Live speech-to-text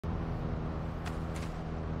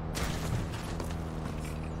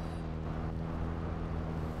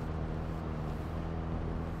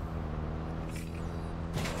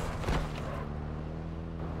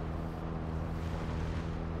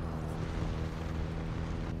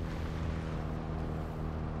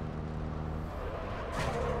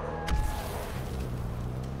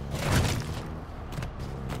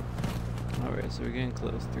so we're getting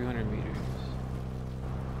close. 300 meters.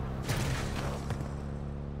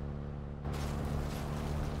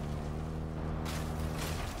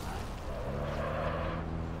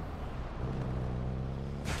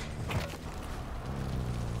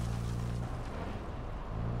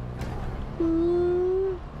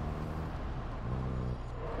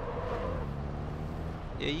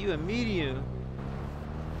 Yeah, you a medium.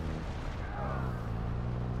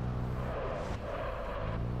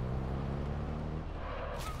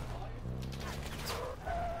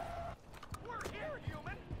 We're here,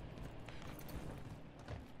 human.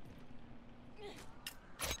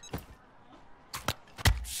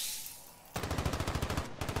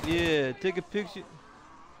 Yeah, take a picture.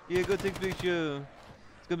 Yeah, go take a picture.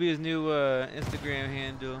 It's gonna be his new Instagram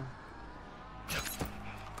handle.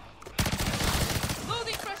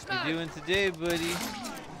 What you doing today, buddy?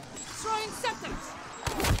 Throwing septors.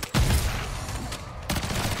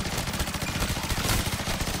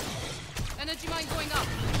 Energy mine going up.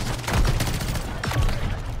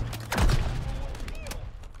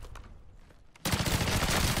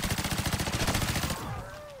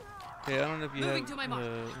 Okay, I don't know if you Moving have. to my mark.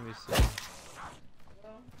 Let me see.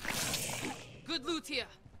 Good loot here.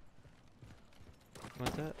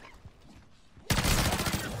 What's that?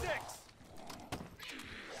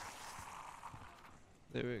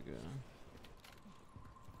 There we go.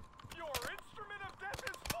 Your instrument of death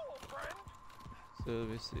is full, friend. So let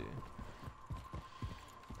me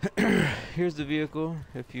see. Here's the vehicle.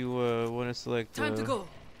 If you want to select Time to go.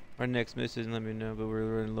 our next mission, let me know. But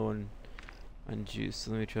we're running low on juice.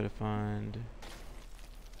 So let me try to find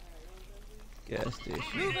gas station.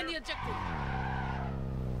 Move on the objective.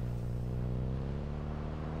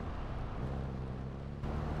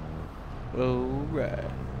 All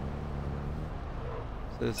right.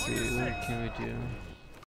 So let's see. What can we do?